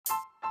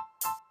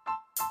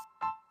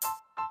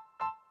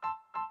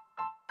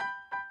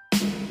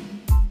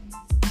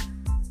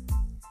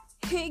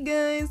Hey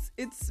guys,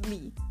 it's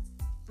me,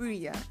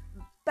 PRIYA,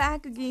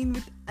 back again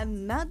with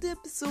another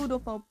episode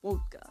of our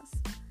podcast.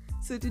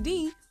 So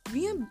today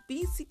we are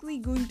basically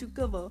going to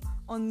cover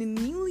on the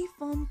newly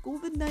found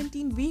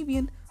COVID-19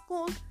 variant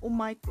called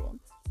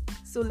Omicron.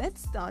 So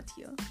let's start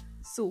here.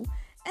 So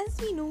as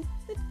we know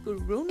that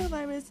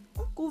coronavirus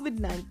or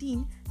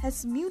COVID-19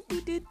 has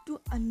mutated to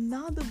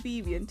another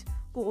variant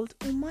called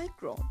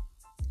Omicron.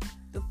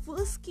 The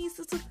first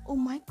cases of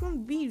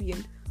Omicron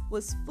variant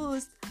was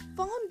first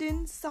found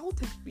in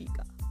South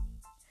Africa.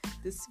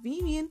 This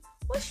variant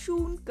was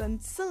shown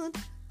concern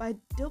by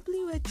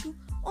WHO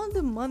on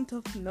the month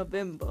of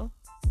November.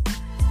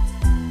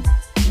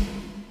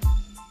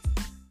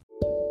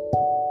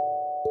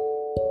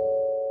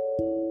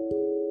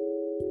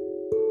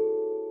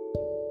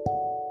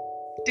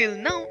 Till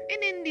now,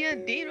 in India,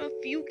 there are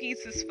few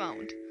cases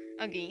found.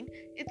 Again,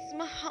 it's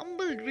my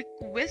humble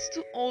request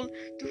to all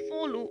to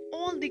follow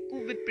all the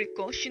COVID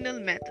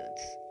precautional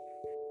methods.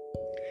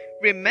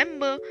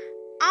 Remember,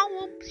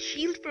 our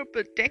shield for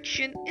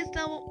protection is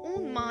our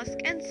own mask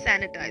and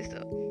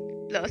sanitizer,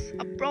 plus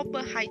a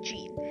proper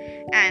hygiene.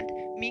 And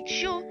make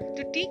sure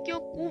to take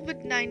your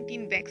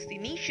COVID-19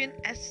 vaccination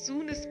as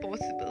soon as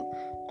possible.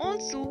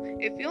 Also,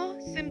 if you're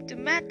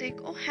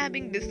symptomatic or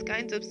having these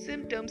kinds of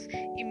symptoms,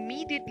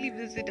 immediately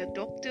visit a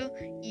doctor,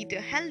 eat a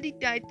healthy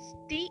diet,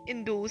 stay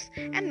indoors,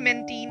 and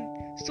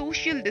maintain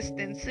social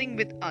distancing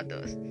with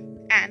others.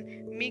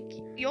 And make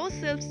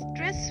yourself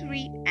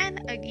stress-free,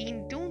 and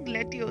again, don't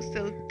let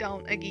yourself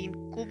down again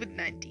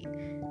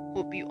COVID-19.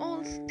 Hope you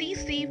all stay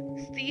safe,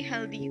 stay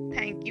healthy.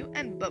 Thank you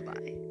and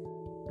bye-bye.